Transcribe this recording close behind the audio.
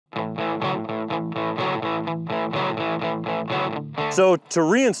So to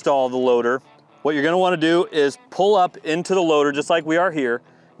reinstall the loader, what you're gonna wanna do is pull up into the loader just like we are here.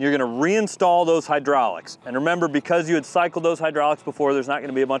 You're gonna reinstall those hydraulics. And remember, because you had cycled those hydraulics before, there's not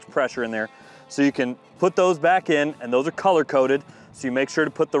gonna be a bunch of pressure in there. So you can put those back in, and those are color coded. So you make sure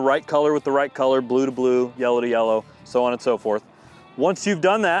to put the right color with the right color, blue to blue, yellow to yellow, so on and so forth. Once you've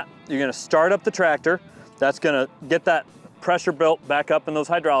done that, you're gonna start up the tractor. That's gonna get that pressure built back up in those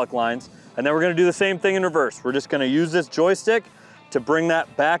hydraulic lines. And then we're gonna do the same thing in reverse. We're just gonna use this joystick to bring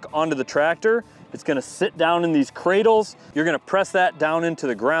that back onto the tractor. It's gonna sit down in these cradles. You're gonna press that down into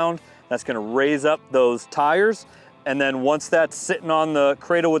the ground. That's gonna raise up those tires. And then once that's sitting on the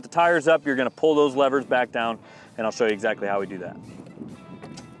cradle with the tires up, you're gonna pull those levers back down, and I'll show you exactly how we do that.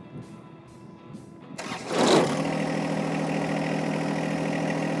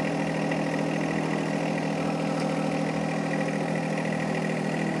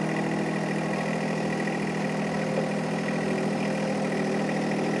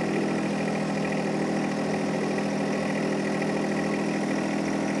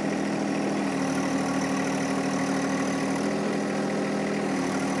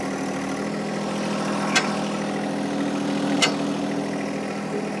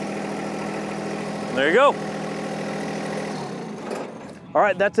 There you go. All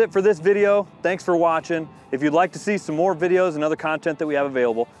right, that's it for this video. Thanks for watching. If you'd like to see some more videos and other content that we have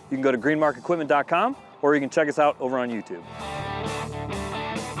available, you can go to greenmarkequipment.com or you can check us out over on YouTube.